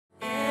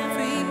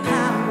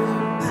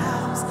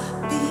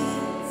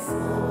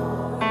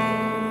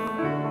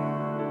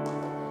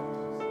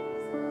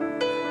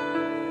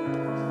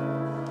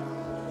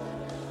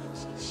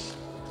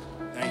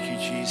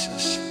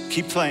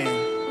Keep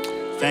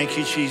playing. Thank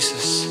you,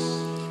 Jesus.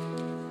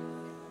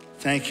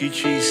 Thank you,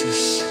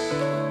 Jesus.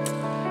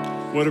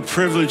 What a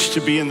privilege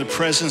to be in the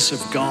presence of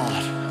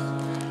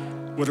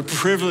God. What a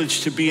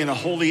privilege to be in a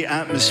holy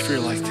atmosphere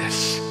like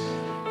this.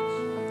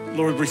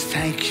 Lord, we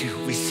thank you.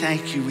 We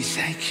thank you. We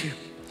thank you.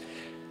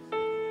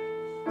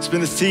 It's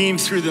been a theme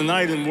through the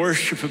night in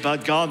worship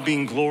about God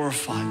being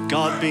glorified,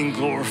 God being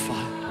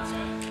glorified.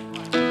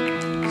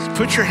 Just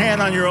put your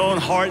hand on your own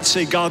heart and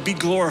say, God, be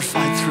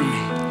glorified through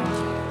me.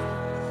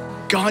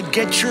 God,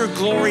 get your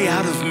glory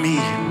out of me.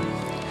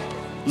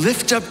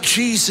 Lift up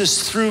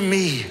Jesus through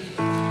me.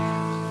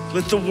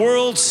 Let the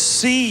world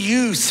see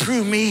you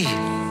through me.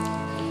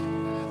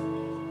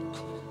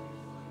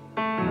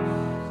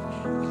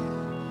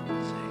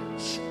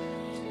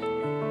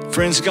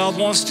 Friends, God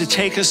wants to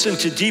take us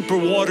into deeper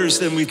waters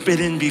than we've been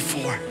in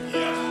before.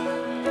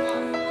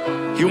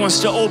 He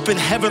wants to open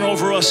heaven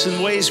over us in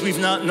ways we've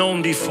not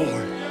known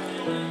before.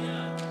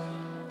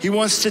 He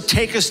wants to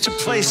take us to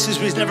places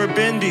we've never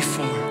been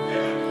before.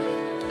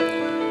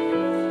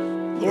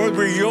 Lord,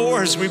 we're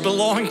yours. We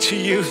belong to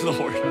you,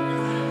 Lord.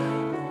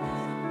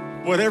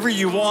 Whatever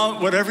you want,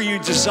 whatever you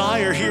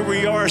desire, here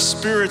we are,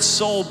 spirit,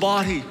 soul,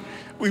 body.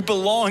 We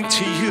belong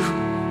to you.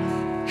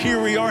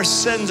 Here we are,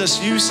 send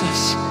us, use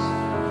us.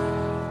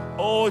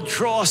 Oh,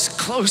 draw us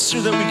closer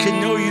that we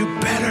can know you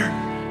better.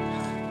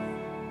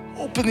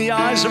 Open the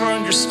eyes of our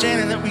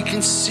understanding that we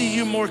can see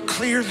you more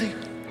clearly.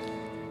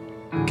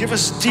 Give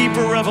us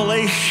deeper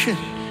revelation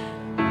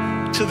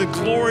to the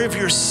glory of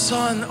your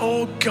Son,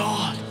 oh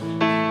God.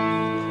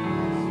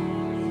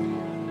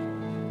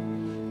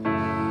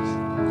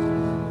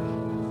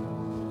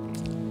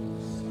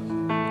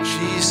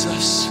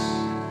 Jesus,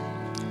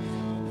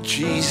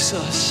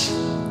 Jesus,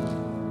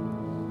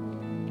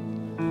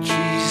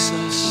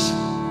 Jesus.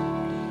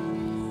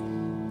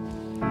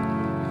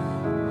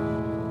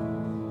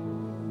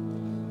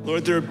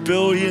 Lord, there are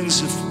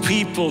billions of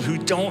people who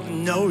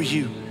don't know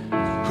you,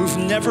 who've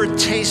never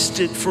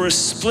tasted for a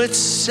split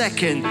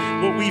second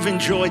what we've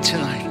enjoyed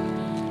tonight.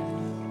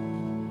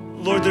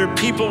 Lord, there are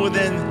people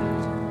within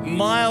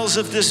miles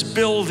of this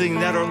building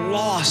that are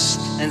lost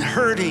and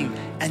hurting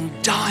and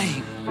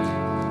dying.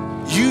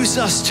 Use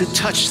us to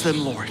touch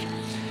them, Lord.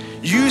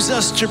 Use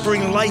us to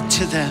bring light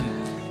to them.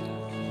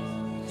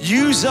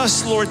 Use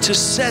us, Lord, to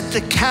set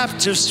the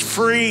captives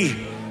free.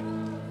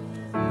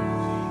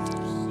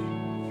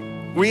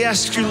 We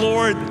ask you,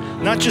 Lord,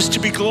 not just to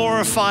be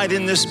glorified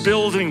in this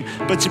building,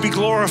 but to be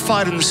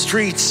glorified in the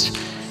streets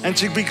and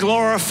to be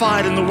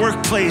glorified in the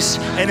workplace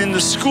and in the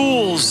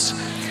schools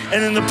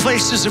and in the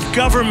places of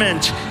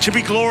government, to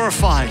be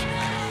glorified.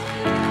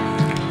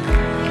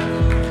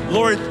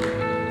 Lord,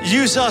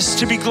 use us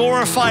to be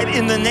glorified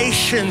in the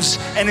nations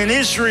and in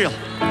Israel.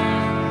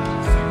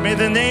 May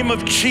the name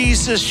of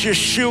Jesus,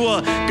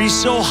 Yeshua, be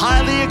so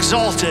highly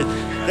exalted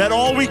that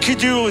all we could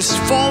do is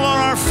fall on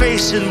our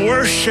face in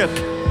worship.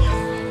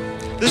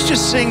 Let's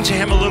just sing to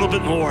him a little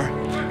bit more.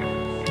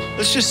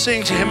 Let's just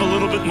sing to him a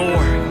little bit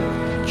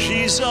more.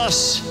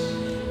 Jesus.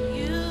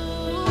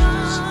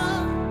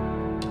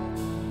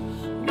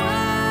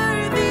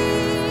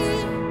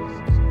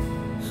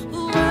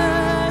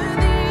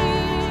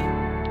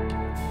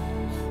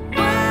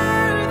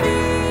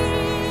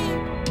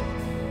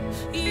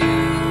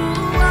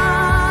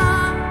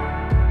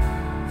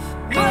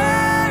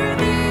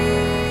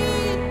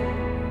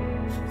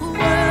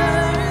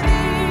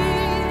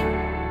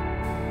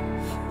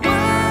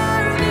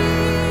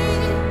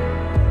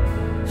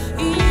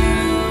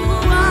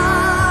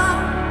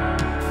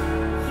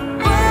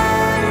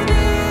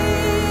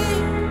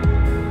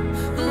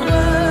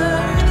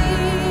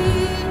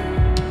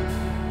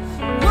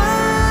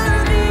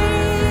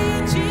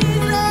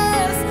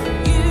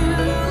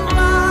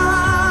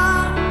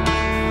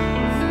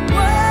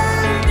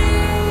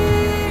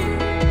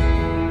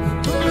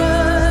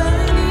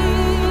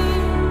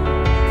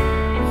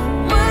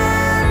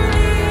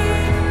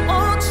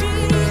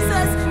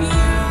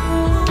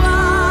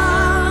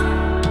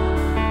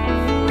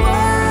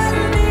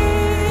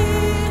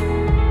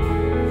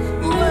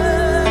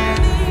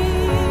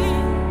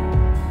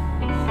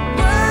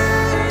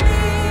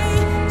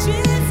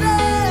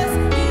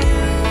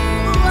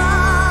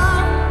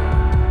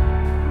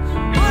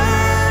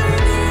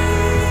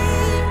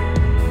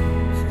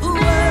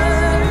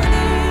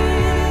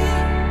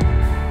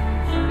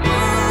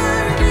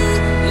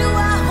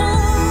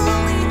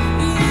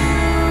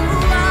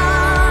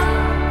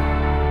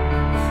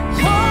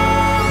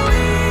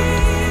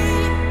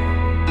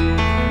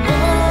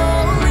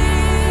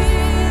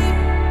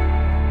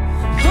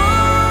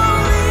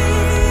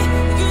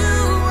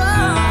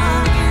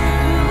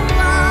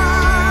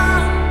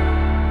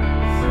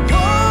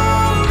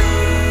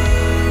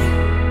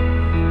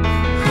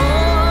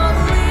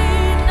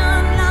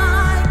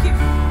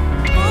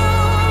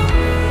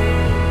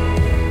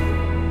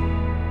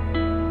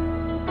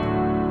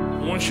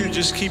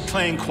 Just keep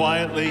playing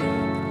quietly.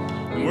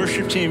 And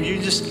worship team, you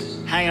just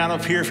hang out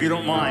up here if you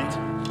don't mind,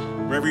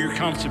 wherever you're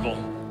comfortable.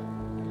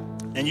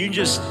 And you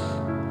just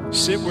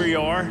sit where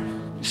you are.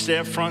 You stay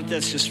up front,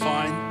 that's just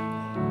fine.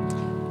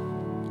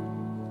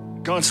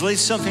 God's laid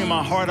something in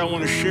my heart I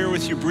want to share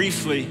with you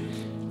briefly,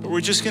 but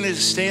we're just going to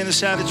stay in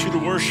this attitude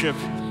of worship,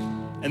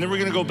 and then we're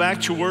going to go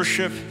back to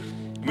worship,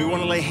 and we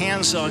want to lay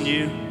hands on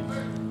you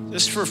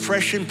just for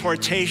fresh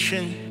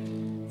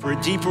impartation, for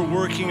a deeper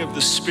working of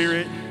the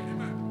Spirit.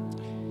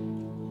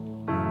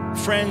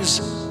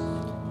 Friends,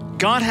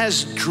 God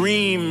has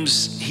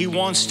dreams He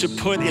wants to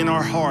put in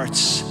our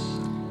hearts.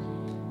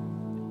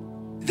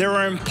 There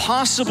are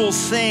impossible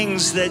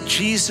things that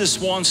Jesus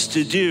wants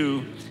to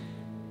do,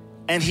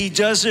 and He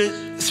does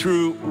it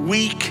through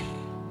weak,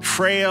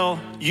 frail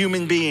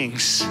human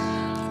beings.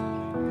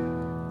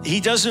 He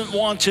doesn't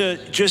want to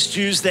just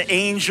use the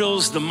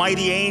angels, the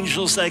mighty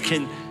angels that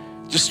can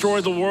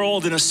destroy the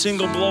world in a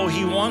single blow.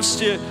 He wants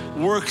to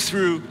work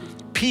through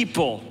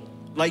people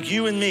like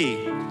you and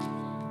me.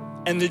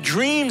 And the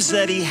dreams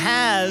that He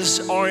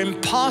has are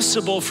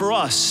impossible for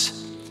us.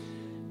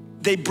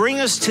 They bring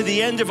us to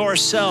the end of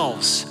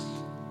ourselves.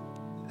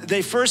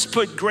 They first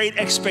put great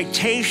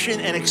expectation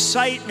and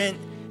excitement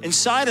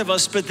inside of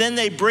us, but then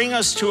they bring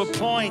us to a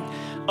point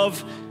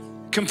of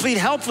complete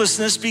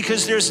helplessness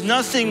because there's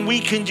nothing we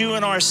can do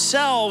in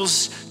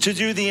ourselves to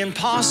do the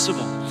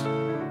impossible.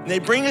 And they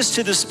bring us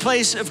to this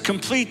place of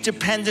complete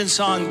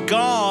dependence on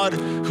God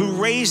who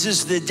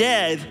raises the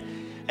dead.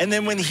 And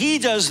then when He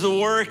does the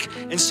work,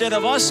 instead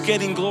of us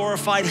getting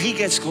glorified, He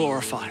gets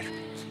glorified.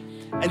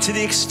 And to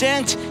the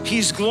extent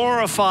He's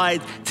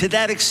glorified, to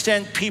that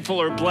extent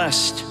people are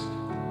blessed.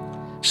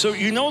 So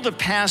you know the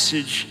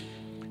passage.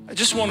 I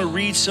just want to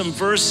read some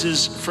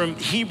verses from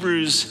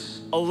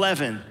Hebrews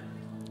 11.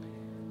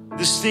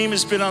 This theme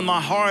has been on my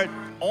heart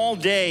all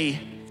day,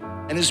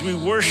 and as we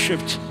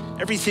worshiped,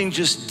 everything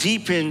just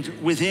deepened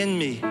within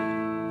me.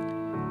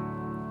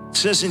 It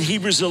says in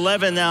Hebrews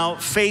 11 now,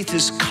 faith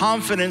is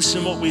confidence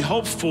in what we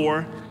hope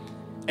for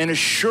and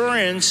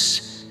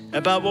assurance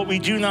about what we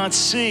do not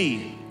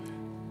see.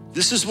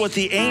 This is what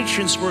the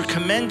ancients were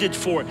commended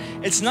for.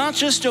 It's not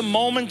just a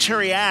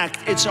momentary act,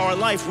 it's our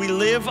life. We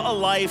live a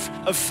life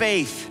of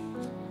faith.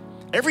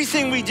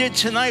 Everything we did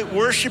tonight,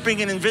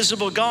 worshiping an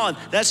invisible God,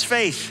 that's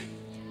faith.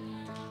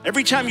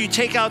 Every time you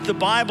take out the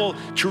Bible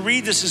to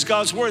read this as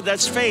God's word,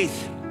 that's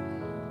faith.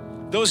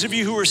 Those of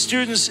you who are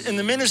students in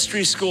the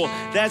ministry school,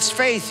 that's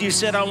faith. You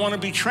said, I want to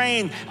be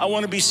trained. I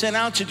want to be sent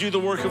out to do the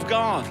work of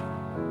God.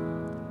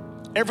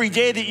 Every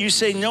day that you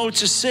say no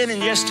to sin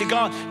and yes to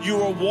God,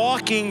 you are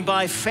walking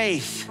by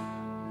faith.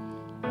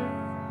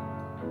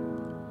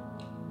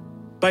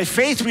 By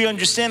faith, we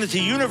understand that the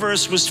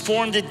universe was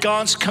formed at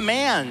God's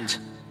command,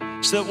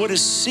 so that what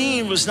is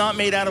seen was not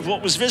made out of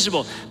what was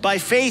visible. By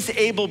faith,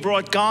 Abel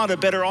brought God a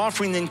better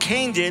offering than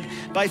Cain did.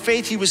 By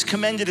faith, he was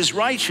commended as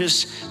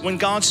righteous when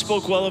God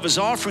spoke well of his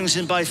offerings.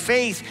 And by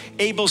faith,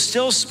 Abel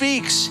still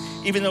speaks,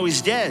 even though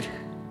he's dead.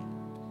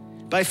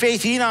 By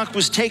faith, Enoch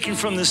was taken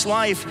from this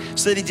life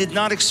so that he did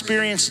not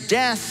experience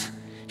death.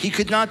 He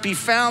could not be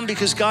found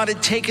because God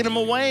had taken him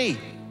away.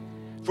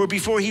 For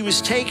before he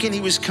was taken,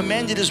 he was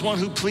commended as one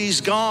who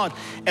pleased God.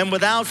 And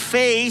without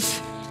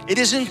faith, it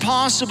is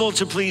impossible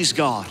to please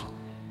God,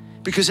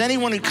 because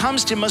anyone who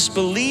comes to him must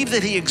believe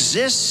that he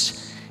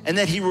exists and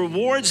that he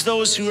rewards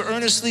those who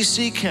earnestly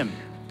seek him.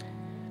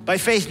 By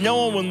faith,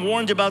 Noah, when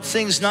warned about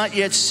things not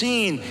yet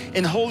seen,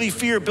 in holy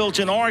fear built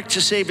an ark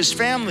to save his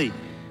family.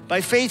 By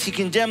faith, he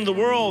condemned the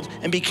world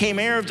and became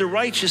heir of the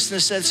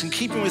righteousness that's in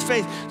keeping with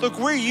faith. Look,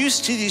 we're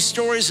used to these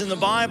stories in the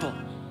Bible.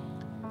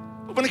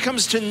 But when it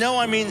comes to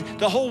Noah, I mean,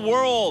 the whole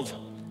world,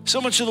 so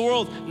much of the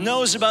world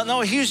knows about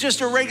Noah. He was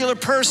just a regular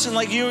person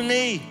like you and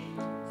me.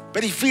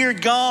 But he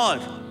feared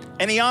God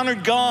and he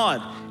honored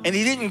God, and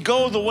he didn't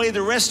go the way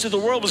the rest of the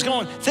world was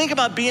going. Think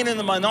about being in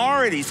the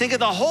minority. Think of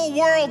the whole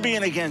world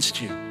being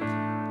against you.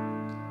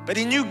 But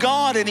he knew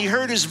God and he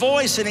heard his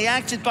voice and he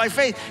acted by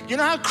faith. You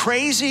know how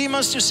crazy he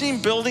must have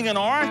seemed building an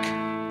ark?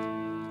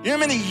 You know how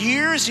many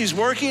years he's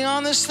working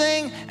on this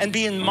thing and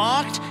being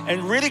mocked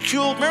and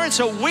ridiculed? Remember, it's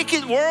a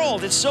wicked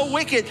world. It's so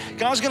wicked,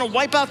 God's gonna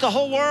wipe out the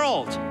whole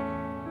world.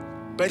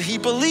 But he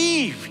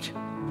believed.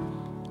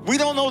 We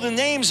don't know the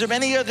names of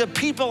any of the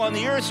people on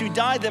the earth who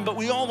died then, but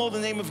we all know the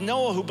name of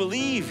Noah who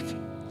believed.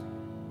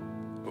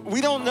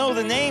 We don't know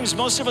the names.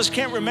 Most of us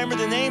can't remember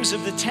the names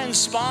of the 10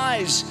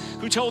 spies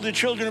who told the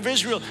children of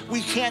Israel,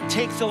 we can't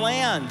take the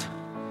land.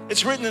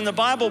 It's written in the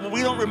Bible, but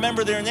we don't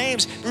remember their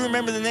names. We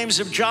remember the names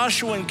of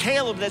Joshua and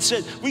Caleb that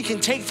said, we can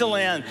take the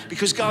land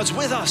because God's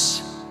with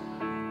us.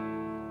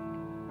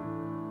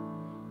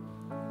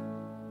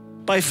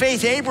 By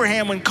faith,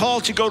 Abraham, when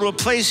called to go to a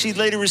place he'd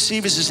later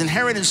receive as his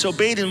inheritance,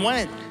 obeyed and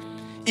went,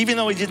 even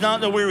though he did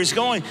not know where he was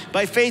going.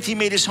 By faith, he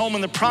made his home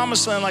in the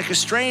promised land like a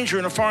stranger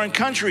in a foreign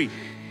country.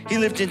 He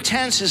lived in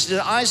tents as did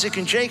Isaac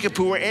and Jacob,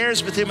 who were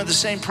heirs with him of the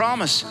same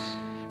promise.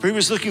 For he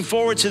was looking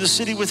forward to the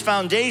city with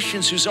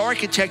foundations, whose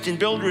architect and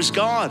builder is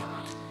God.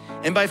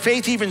 And by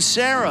faith, even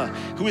Sarah,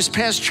 who was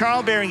past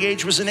childbearing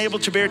age, was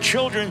enabled to bear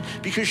children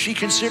because she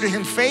considered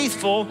him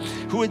faithful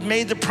who had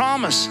made the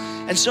promise.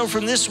 And so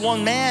from this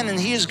one man, and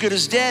he as good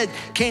as dead,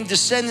 came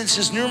descendants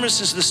as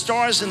numerous as the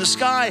stars in the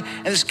sky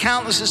and as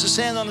countless as the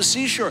sand on the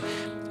seashore.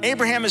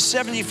 Abraham is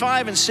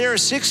 75 and Sarah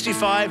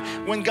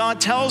 65 when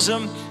God tells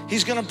him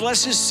He's gonna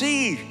bless his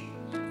seed,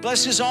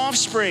 bless his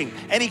offspring,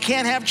 and he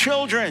can't have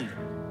children.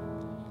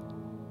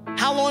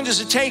 How long does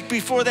it take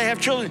before they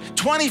have children?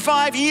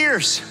 25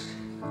 years.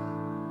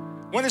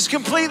 When it's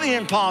completely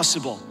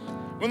impossible,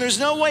 when there's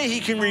no way he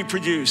can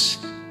reproduce,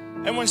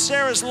 and when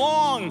Sarah's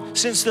long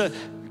since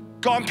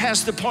gone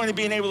past the point of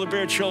being able to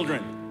bear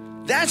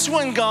children. That's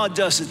when God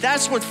does it.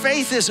 That's what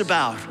faith is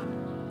about.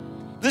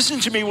 Listen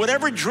to me,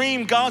 whatever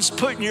dream God's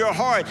put in your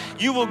heart,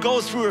 you will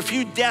go through a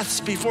few deaths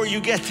before you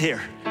get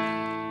there.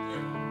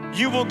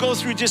 You will go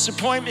through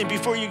disappointment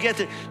before you get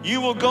there. You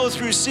will go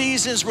through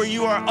seasons where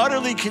you are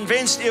utterly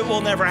convinced it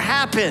will never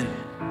happen.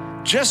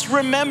 Just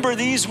remember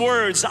these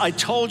words. I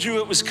told you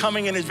it was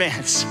coming in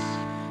advance.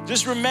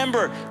 Just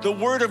remember, the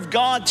word of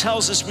God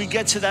tells us we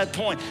get to that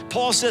point.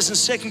 Paul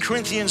says in 2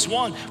 Corinthians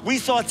 1, we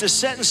thought the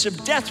sentence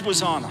of death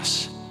was on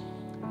us.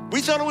 We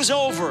thought it was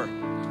over.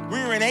 We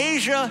were in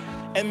Asia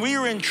and we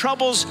were in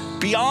troubles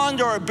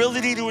beyond our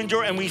ability to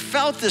endure, and we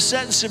felt the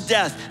sentence of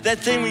death. That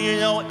thing where you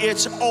know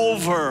it's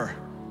over.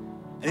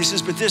 And he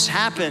says, but this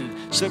happened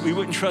so that we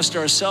wouldn't trust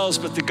ourselves,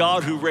 but the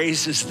God who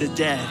raises the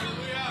dead.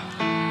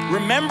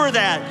 Remember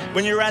that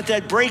when you're at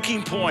that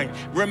breaking point.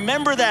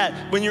 Remember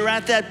that when you're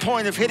at that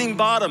point of hitting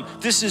bottom.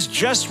 This is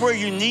just where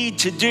you need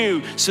to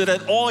do so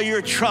that all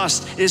your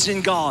trust is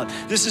in God.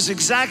 This is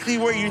exactly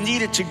where you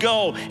need it to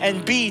go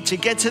and be to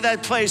get to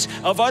that place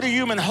of utter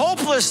human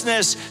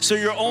hopelessness, so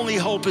your only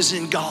hope is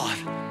in God.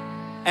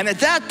 And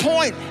at that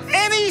point,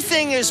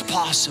 anything is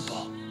possible.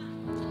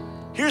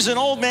 Here's an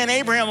old man,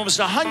 Abraham, almost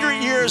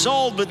 100 years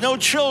old with no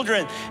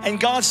children. And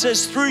God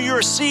says, through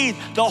your seed,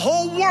 the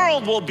whole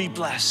world will be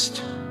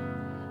blessed.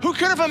 Who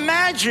could have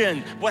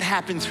imagined what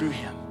happened through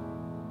him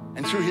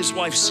and through his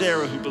wife,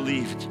 Sarah, who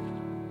believed?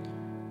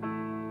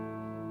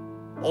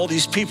 All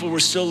these people were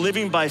still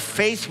living by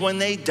faith when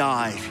they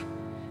died.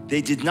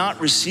 They did not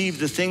receive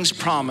the things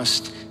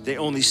promised. They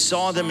only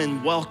saw them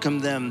and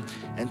welcomed them,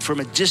 and from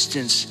a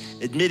distance,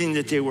 admitting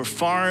that they were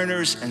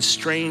foreigners and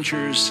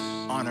strangers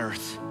on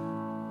earth.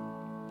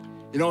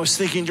 You know, I was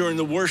thinking during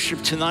the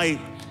worship tonight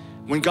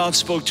when God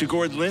spoke to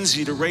Gord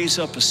Lindsay to raise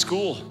up a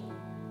school.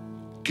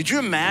 Could you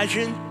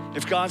imagine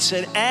if God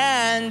said,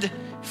 and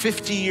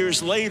 50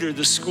 years later,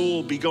 the school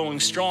will be going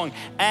strong,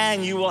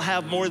 and you will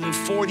have more than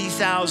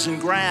 40,000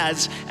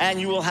 grads, and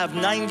you will have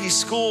 90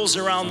 schools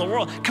around the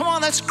world. Come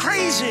on, that's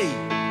crazy.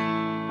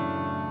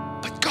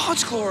 But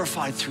God's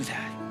glorified through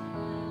that.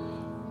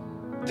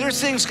 There are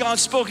things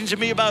God's spoken to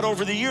me about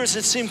over the years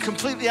that seem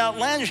completely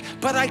outlandish,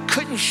 but I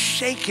couldn't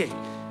shake it.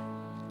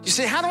 You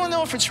say, how do I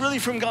know if it's really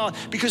from God?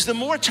 Because the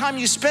more time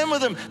you spend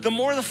with him, the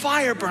more the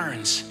fire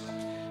burns.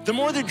 The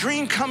more the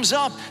dream comes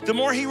up, the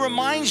more he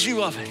reminds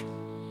you of it.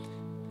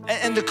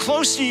 And the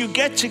closer you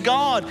get to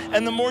God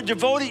and the more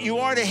devoted you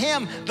are to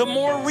him, the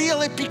more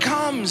real it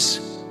becomes.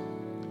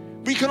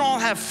 We can all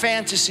have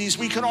fantasies.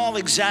 We can all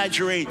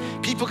exaggerate.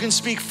 People can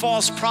speak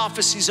false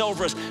prophecies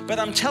over us. But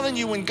I'm telling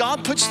you, when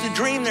God puts the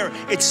dream there,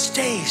 it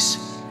stays.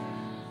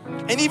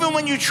 And even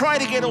when you try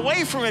to get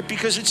away from it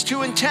because it's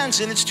too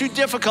intense and it's too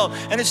difficult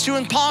and it's too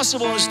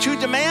impossible and it's too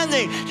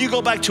demanding, you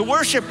go back to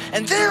worship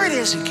and there it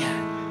is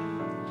again.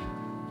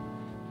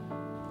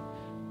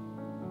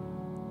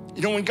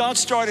 You know, when God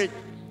started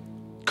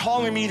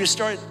calling me to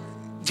start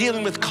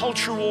dealing with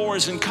culture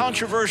wars and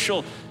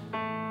controversial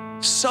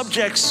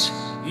subjects,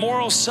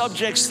 moral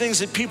subjects, things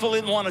that people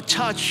didn't want to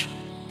touch,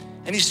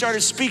 and he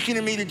started speaking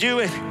to me to do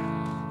it,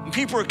 and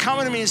people were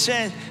coming to me and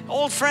saying,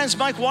 old friends,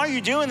 Mike, why are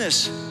you doing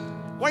this?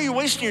 Why are you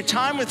wasting your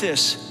time with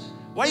this?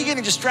 Why are you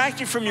getting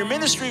distracted from your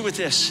ministry with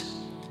this?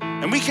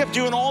 And we kept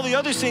doing all the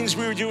other things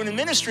we were doing in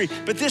ministry,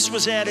 but this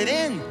was added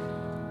in.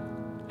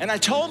 And I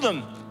told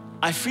them,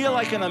 I feel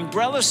like an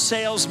umbrella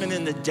salesman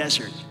in the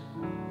desert.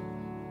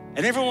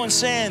 And everyone's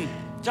saying,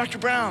 Dr.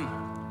 Brown,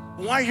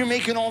 why are you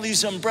making all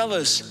these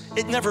umbrellas?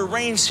 It never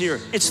rains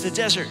here, it's the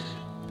desert.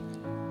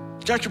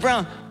 Dr.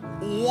 Brown,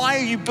 why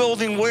are you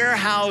building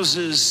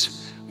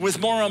warehouses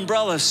with more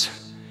umbrellas?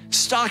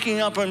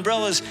 Stocking up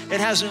umbrellas, it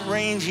hasn't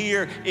rained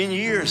here in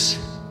years.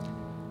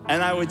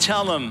 And I would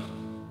tell them,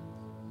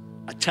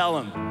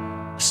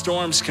 a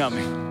storm's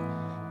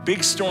coming,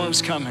 big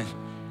storm's coming,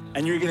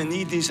 and you're gonna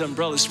need these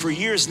umbrellas. For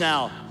years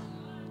now,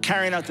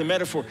 carrying out the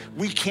metaphor,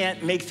 we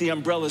can't make the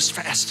umbrellas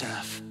fast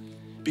enough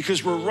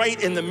because we're right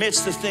in the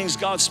midst of things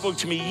God spoke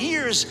to me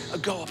years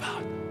ago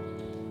about.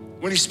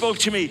 When he spoke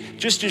to me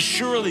just as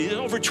surely,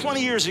 over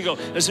 20 years ago,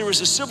 as there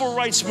was a civil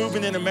rights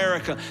movement in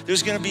America,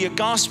 there's gonna be a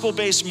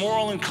gospel-based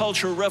moral and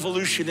cultural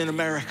revolution in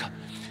America.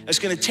 That's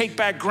gonna take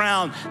back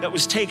ground that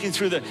was taken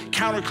through the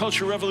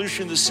counterculture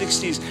revolution of the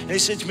 60s. And he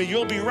said to me,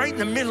 you'll be right in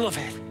the middle of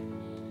it.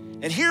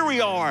 And here we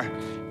are.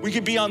 We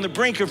could be on the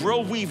brink of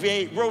Roe v.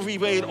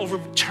 Wade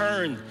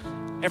overturned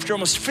after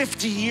almost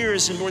 50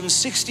 years and more than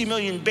 60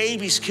 million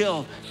babies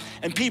killed.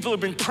 And people have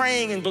been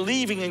praying and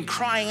believing and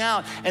crying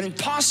out and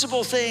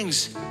impossible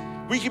things.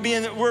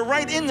 We're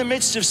right in the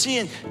midst of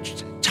seeing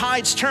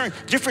tides turn,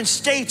 different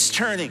states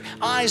turning,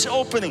 eyes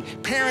opening,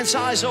 parents'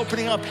 eyes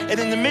opening up. And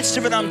in the midst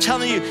of it, I'm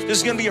telling you,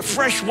 there's gonna be a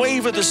fresh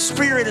wave of the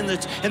Spirit in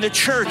the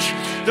church.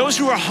 Those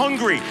who are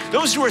hungry,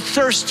 those who are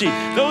thirsty,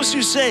 those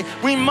who say,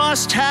 we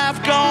must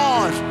have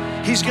God,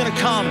 he's gonna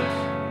come.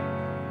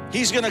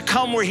 He's gonna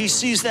come where he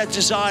sees that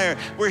desire,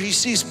 where he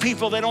sees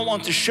people, they don't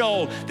want the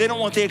show, they don't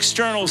want the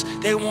externals,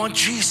 they want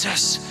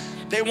Jesus.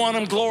 They want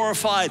him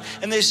glorified.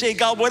 And they say,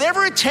 God,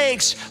 whatever it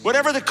takes,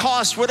 whatever the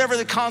cost, whatever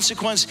the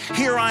consequence,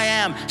 here I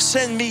am,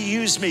 send me,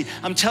 use me.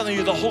 I'm telling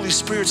you, the Holy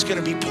Spirit's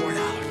gonna be poured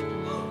out.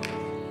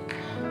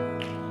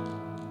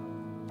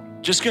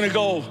 Just gonna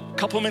go a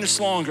couple minutes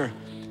longer,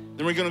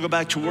 then we're gonna go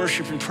back to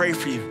worship and pray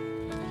for you.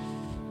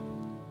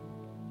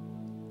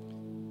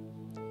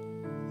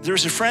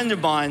 There's a friend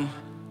of mine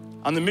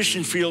on the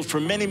mission field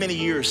for many, many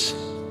years,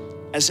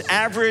 as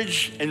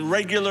average and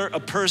regular a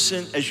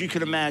person as you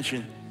could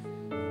imagine,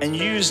 and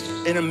used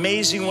in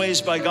amazing ways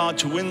by God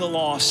to win the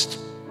lost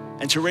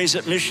and to raise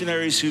up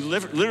missionaries who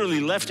literally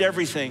left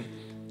everything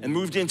and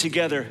moved in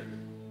together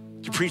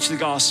to preach the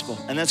gospel.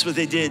 And that's what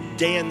they did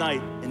day and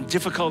night in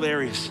difficult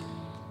areas.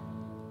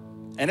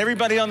 And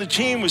everybody on the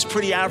team was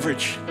pretty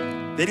average.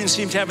 They didn't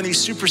seem to have any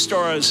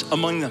superstars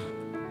among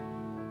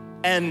them.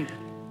 And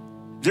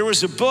there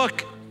was a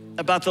book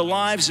about the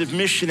lives of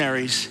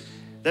missionaries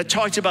that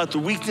talked about the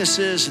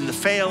weaknesses and the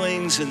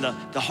failings and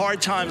the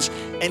hard times.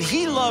 And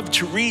he loved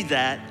to read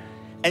that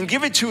and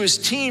give it to his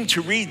team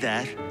to read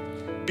that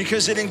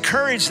because it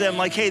encouraged them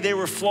like, hey, they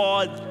were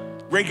flawed,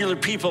 regular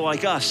people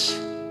like us.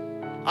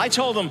 I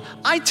told him,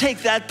 I take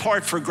that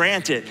part for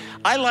granted.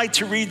 I like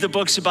to read the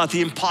books about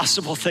the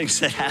impossible things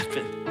that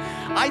happen.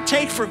 I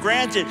take for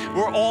granted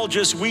we're all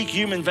just weak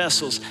human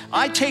vessels.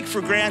 I take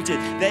for granted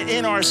that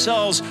in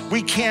ourselves,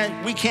 we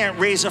can't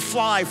raise a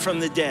fly from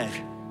the dead,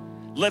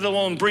 let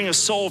alone bring a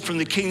soul from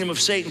the kingdom of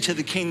Satan to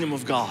the kingdom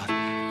of God.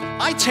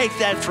 I take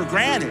that for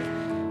granted.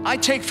 I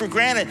take for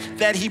granted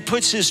that he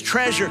puts his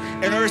treasure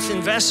in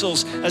earthen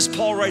vessels, as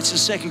Paul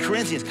writes in 2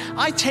 Corinthians.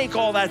 I take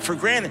all that for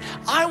granted.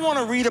 I want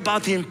to read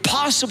about the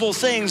impossible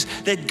things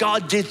that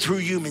God did through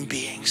human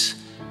beings.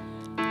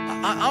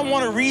 I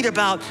want to read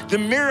about the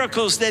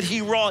miracles that he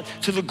wrought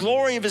to the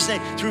glory of his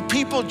name through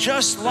people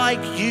just like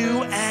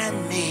you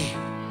and me.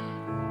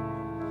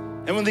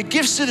 And when the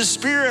gifts of the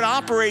Spirit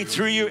operate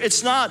through you,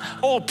 it's not,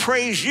 oh,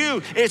 praise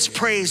you, it's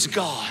praise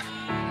God.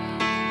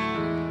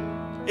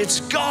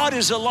 It's God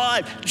is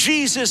alive.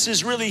 Jesus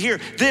is really here.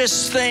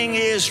 This thing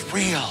is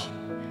real.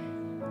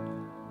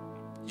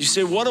 You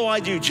say, what do I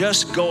do?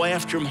 Just go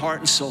after him heart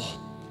and soul.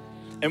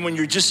 And when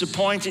you're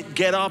disappointed,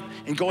 get up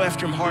and go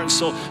after him heart and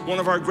soul. One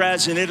of our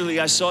grads in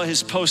Italy, I saw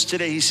his post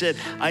today. He said,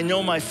 I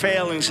know my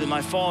failings and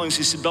my fallings.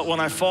 He said, but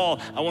when I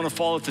fall, I want to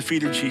fall at the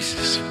feet of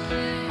Jesus.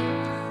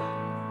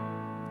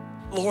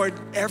 Lord,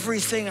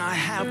 everything I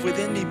have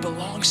within me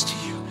belongs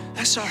to you.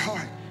 That's our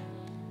heart.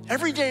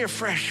 Every day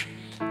afresh.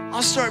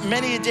 I'll start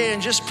many a day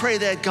and just pray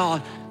that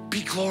God,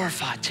 be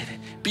glorified today.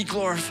 Be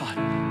glorified.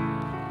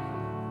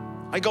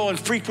 I go on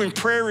frequent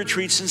prayer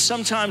retreats, and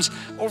sometimes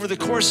over the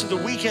course of the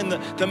weekend,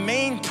 the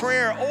main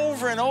prayer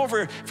over and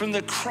over from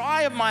the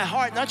cry of my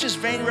heart, not just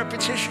vain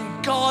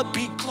repetition, God,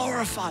 be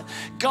glorified.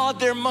 God,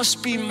 there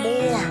must be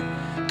more.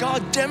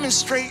 God,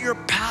 demonstrate your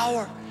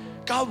power.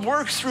 God,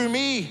 work through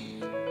me.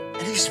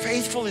 And he's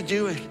faithful to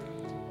do it.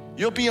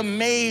 You'll be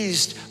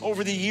amazed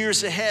over the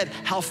years ahead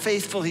how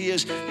faithful he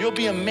is. You'll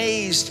be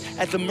amazed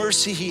at the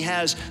mercy he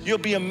has. You'll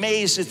be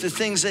amazed at the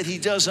things that he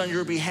does on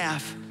your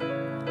behalf.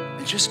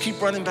 And just keep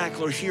running back,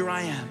 Lord, here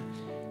I am.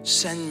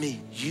 Send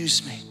me,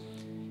 use me.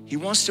 He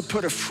wants to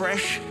put a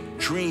fresh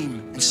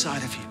dream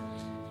inside of you,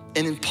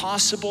 an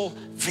impossible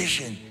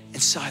vision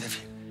inside of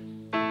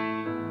you.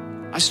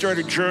 I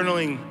started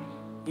journaling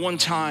one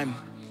time.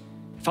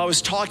 If I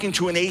was talking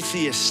to an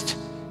atheist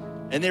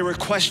and they were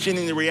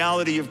questioning the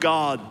reality of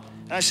God,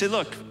 and I said,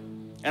 look,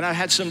 and I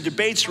had some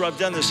debates where I've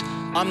done this,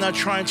 I'm not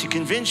trying to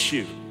convince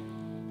you.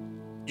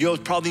 You'll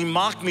probably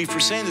mock me for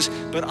saying this,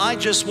 but I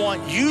just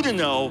want you to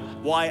know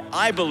why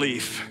I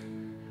believe.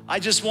 I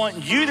just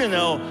want you to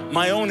know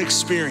my own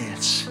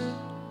experience.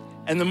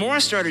 And the more I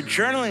started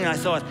journaling, I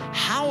thought,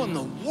 how in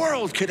the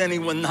world could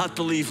anyone not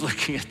believe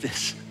looking at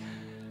this?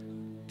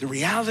 The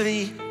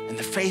reality and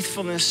the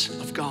faithfulness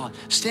of God.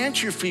 Stand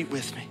to your feet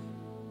with me.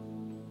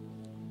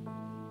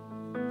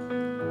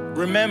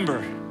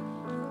 Remember,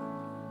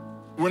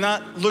 we're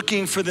not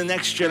looking for the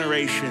next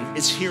generation.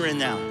 It's here and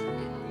now.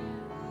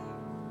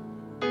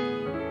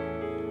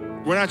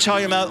 We're not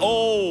talking about,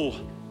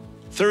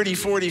 30,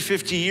 40,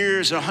 50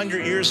 years,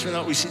 100 years from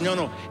now. We see,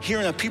 no, here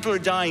and now. People are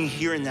dying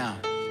here and now.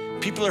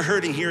 People are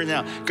hurting here and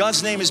now.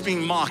 God's name is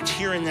being mocked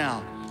here and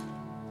now.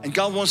 And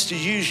God wants to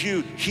use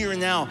you here and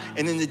now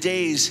and in the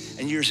days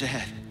and years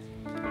ahead.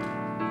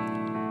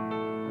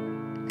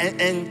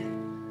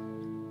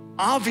 And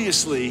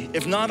obviously,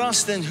 if not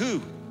us, then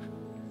who?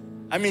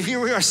 I mean, here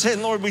we are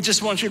saying, Lord, we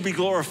just want you to be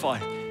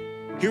glorified.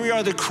 Here we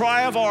are, the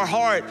cry of our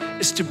heart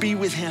is to be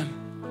with him.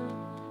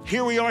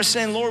 Here we are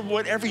saying, Lord,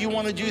 whatever you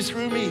want to do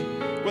through me,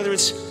 whether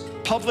it's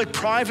public,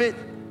 private,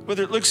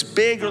 whether it looks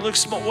big or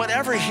looks small,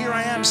 whatever, here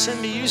I am, send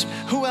me, use me.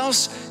 Who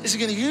else is he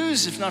gonna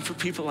use if not for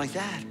people like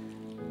that?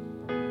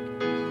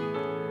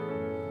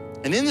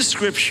 And in the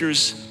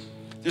scriptures,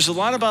 there's a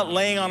lot about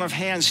laying on of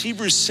hands.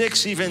 Hebrews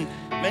 6 even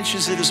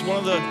mentions it as one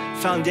of the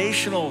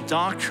foundational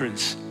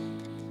doctrines.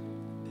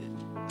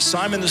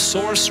 Simon the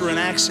sorcerer in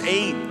Acts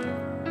 8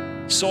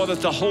 saw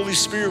that the Holy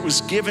Spirit was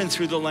given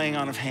through the laying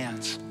on of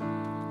hands.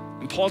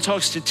 And Paul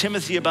talks to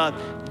Timothy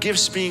about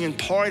gifts being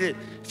imparted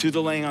through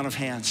the laying on of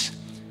hands.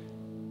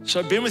 So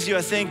I've been with you,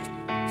 I think,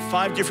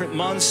 5 different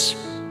months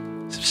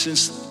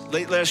since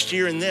late last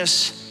year in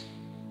this.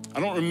 I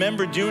don't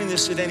remember doing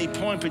this at any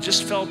point, but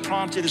just felt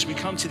prompted as we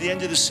come to the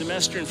end of the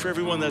semester, and for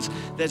everyone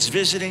that's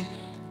visiting,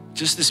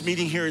 just this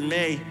meeting here in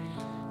May,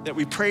 that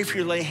we pray for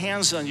you, lay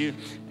hands on you.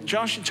 And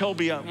Josh and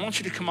Toby, I want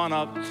you to come on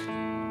up.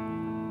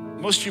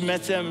 Most of you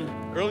met them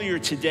earlier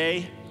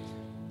today,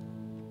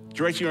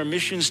 directing our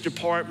missions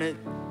department,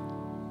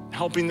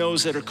 helping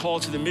those that are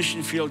called to the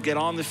mission field get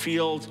on the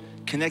field,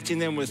 connecting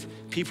them with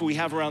people we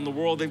have around the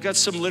world. They've got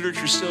some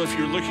literature still if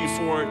you're looking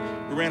for it.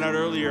 We ran out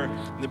earlier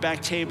in the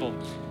back table.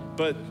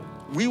 But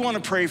we want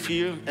to pray for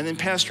you, and then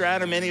Pastor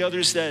Adam, any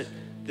others that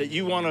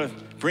you want to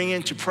bring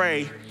in to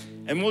pray,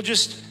 and we'll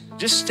just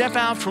step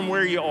out from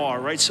where you are,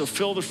 right? So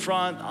fill the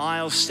front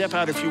aisle, step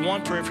out if you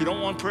want prayer. If you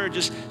don't want prayer,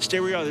 just stay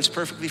where you are. That's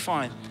perfectly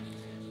fine.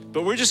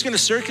 But we're just going to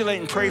circulate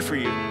and pray for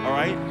you, all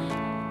right?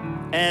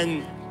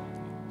 And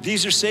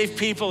these are safe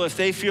people. If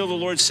they feel the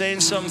Lord saying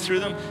something through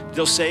them,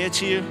 they'll say it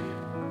to you.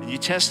 You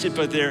test it,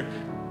 but they're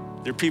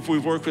people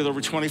we've worked with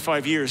over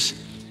 25 years.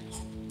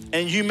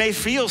 And you may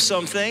feel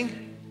something,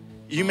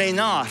 you may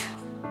not,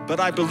 but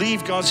I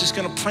believe God's just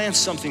gonna plant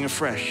something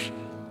afresh.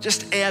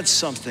 Just add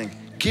something,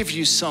 give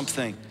you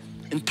something,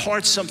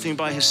 impart something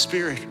by his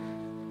Spirit.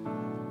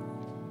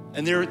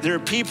 And there are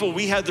people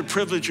we had the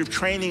privilege of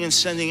training and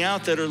sending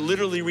out that are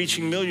literally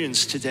reaching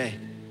millions today.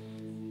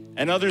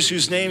 And others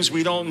whose names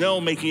we don't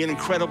know, making an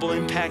incredible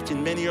impact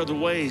in many other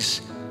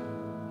ways.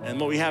 And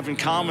what we have in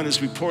common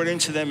is we poured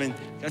into them and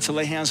got to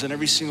lay hands on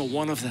every single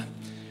one of them.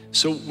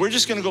 So we're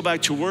just gonna go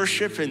back to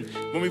worship, and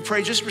when we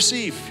pray, just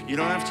receive. You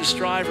don't have to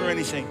strive or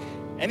anything.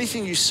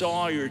 Anything you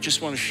saw or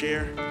just wanna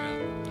share?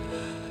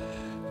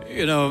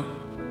 You know,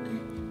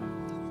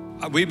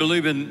 we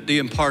believe in the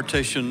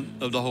impartation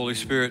of the Holy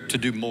Spirit to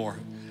do more.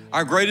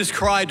 Our greatest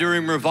cry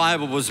during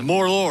revival was,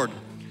 more, Lord.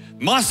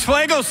 Más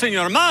fuego,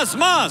 Señor, más.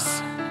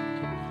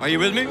 Are you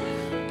with me?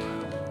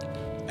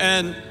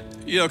 And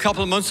you know, a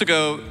couple of months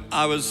ago,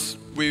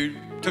 we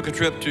took a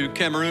trip to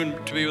Cameroon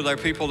to be with our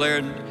people there,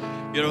 and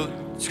you know,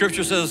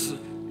 Scripture says,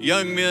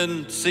 young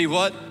men see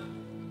what?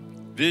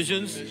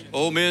 Visions.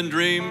 Old men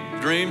dream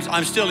dreams.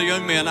 I'm still a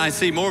young man. I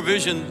see more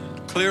vision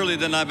clearly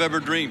than I've ever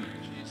dreamed.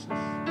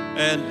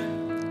 And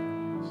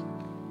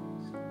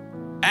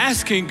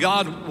asking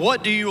God,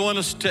 what do you want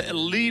us to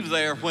leave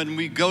there when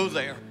we go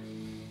there?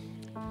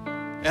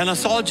 And I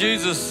saw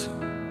Jesus,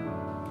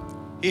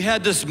 he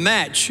had this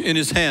match in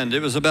his hand.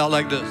 It was about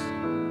like this.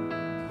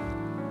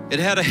 It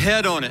had a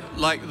head on it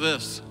like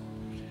this.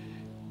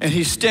 And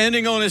he's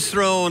standing on his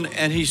throne,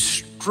 and he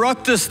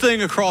struck this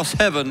thing across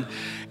heaven,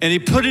 and he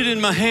put it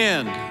in my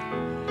hand.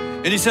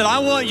 And he said, I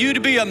want you to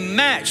be a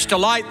match to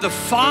light the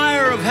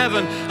fire of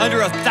heaven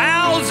under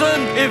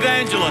 1,000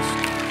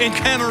 evangelists in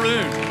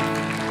Cameroon.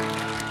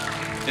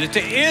 And at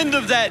the end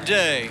of that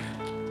day,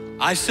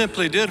 I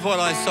simply did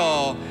what I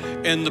saw,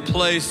 and the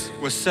place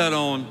was set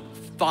on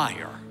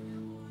fire.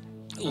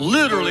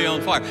 Literally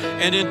on fire.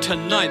 And then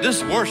tonight,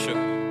 this worship,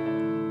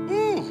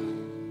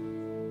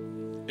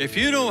 if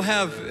you don't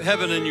have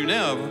heaven in you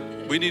now,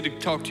 we need to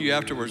talk to you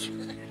afterwards.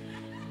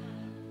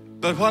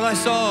 But what I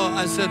saw,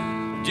 I said,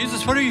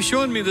 Jesus, what are you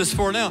showing me this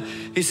for now?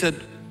 He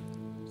said,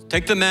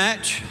 take the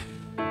match,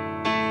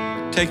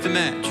 take the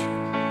match.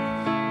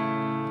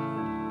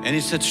 And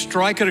he said,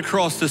 strike it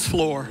across this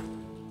floor.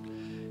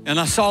 And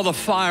I saw the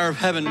fire of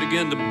heaven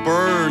begin to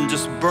burn,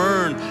 just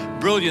burn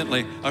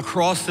brilliantly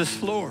across this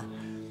floor.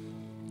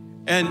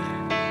 And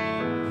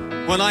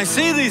when I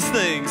see these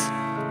things,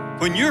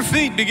 when your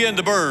feet begin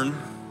to burn,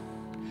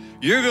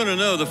 you're gonna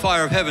know the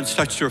fire of heaven's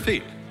touched your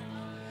feet.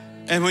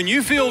 And when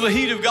you feel the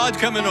heat of God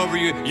coming over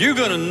you, you're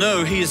gonna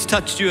know he has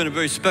touched you in a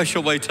very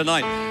special way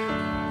tonight.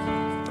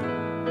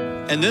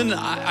 And then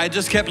I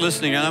just kept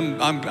listening,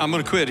 and I'm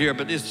gonna quit here,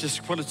 but it's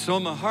just what it's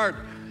on my heart.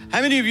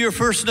 How many of your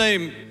first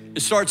name,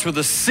 it starts with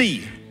a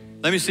C?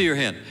 Let me see your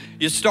hand.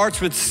 It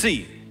starts with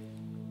C.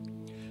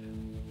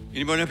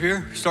 Anybody up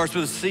here? Starts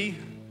with a C?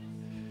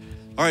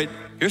 All right,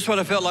 here's what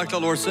I felt like the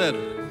Lord said.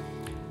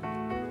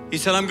 He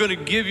said, I'm gonna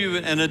give you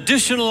an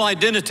additional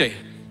identity.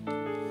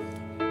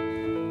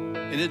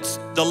 And it's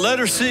the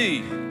letter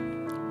C.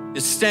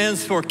 It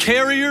stands for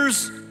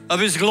carriers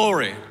of his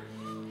glory.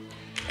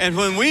 And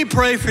when we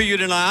pray for you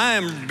tonight, I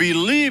am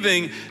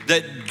believing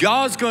that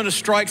God's gonna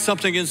strike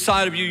something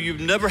inside of you you've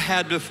never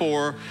had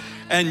before.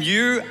 And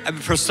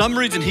for some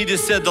reason, he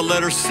just said the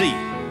letter C.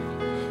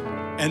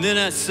 And then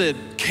I said,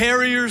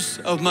 carriers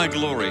of my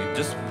glory,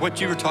 just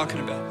what you were talking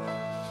about.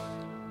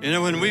 You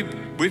know, when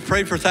we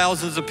prayed for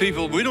thousands of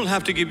people, we don't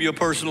have to give you a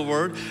personal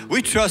word.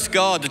 We trust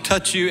God to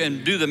touch you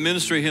and do the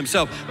ministry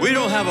himself. We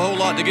don't have a whole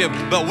lot to give,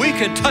 but we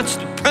can touch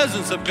the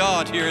presence of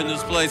God here in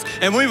this place,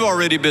 and we've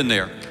already been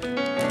there.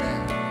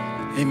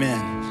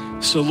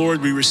 Amen. So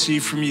Lord, we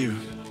receive from you.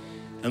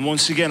 And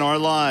once again, our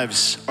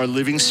lives are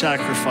living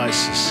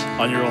sacrifices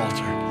on your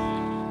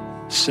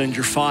altar. Send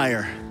your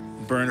fire,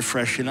 burn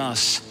afresh in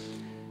us.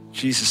 In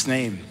Jesus'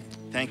 name,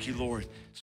 thank you, Lord.